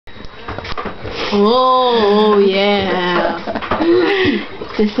Oh yeah.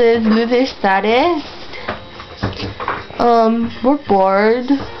 This is loser status. We're bored.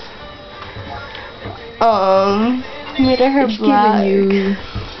 Made her hair black.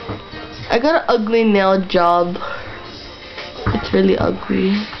 I got an ugly nail job. It's really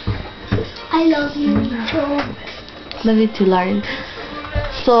ugly. I love you too. Love you too, Lauren.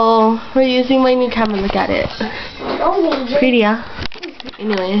 So we're using my new camera. Look at it. Pretty, yeah.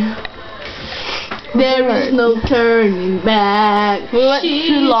 Anyway, There is no turning back. we went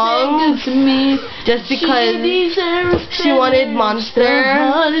too long to me. just because she wanted Monster,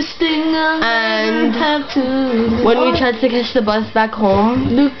 and when we tried to catch the bus back home,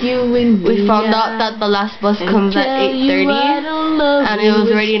 we found out that the last bus comes at 8:30, and it was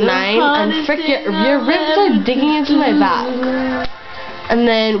already 9, and frickin' your ribs are digging into my back. And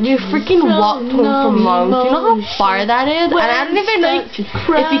then we freaking walked home from Longs. You know how far that is? And I don't even know if you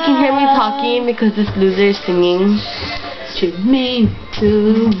can hear me talking because this loser is singing. You mean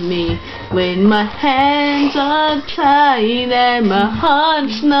to me when my hands are tied and my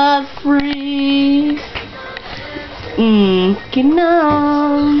heart's not free.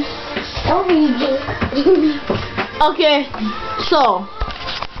 Genau. Okay, so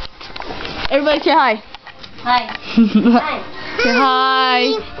everybody say hi. Hi. Say hi.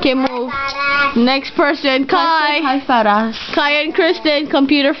 Okay, move. Next person, Kai. Hi, Farah. Kai and Kristen,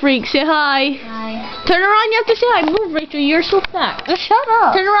 computer freak. Say hi. Hi. Turn around. You have to say hi. Move, Rachel. You're so fat. Just shut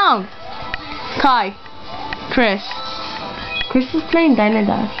up. Turn around. Kai. Chris. Chris is playing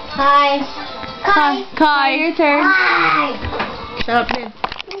Dynadash. Hi. Hi. Kai. Your turn. Hi. Shut up, man.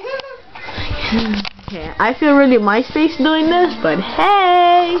 Okay, I feel really MySpace doing this, but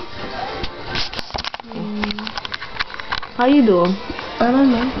hey. How you doing? I don't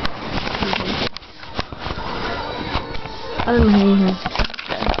know. I don't know.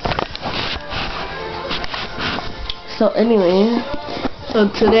 So anyway, So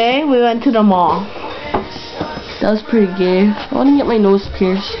today we went to the mall. that was pretty gay. I want to get my nose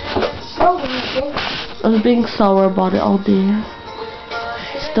pierced. I was being sour about it all day.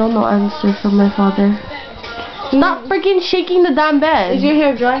 Still no answer from my father. Stop freaking shaking the damn bed. Is your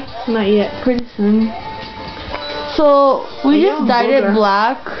hair dry? Not yet. Pretty soon. So we Are you just a dyed it booger?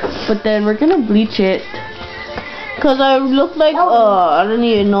 black, but then we're gonna bleach it. Cause I look like I don't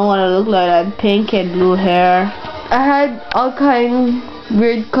even know what I look like. I had pink and blue hair. I had all kind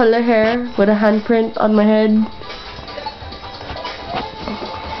weird color hair with a handprint on my head.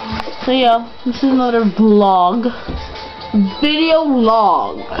 So yeah, this is another vlog. Video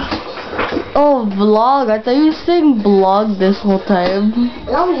vlog. Oh, vlog! I thought you were saying blog this whole time.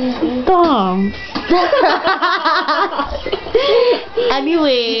 Dumb.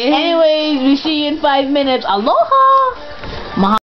 Anyway. Anyways, we see you in 5 minutes. Aloha!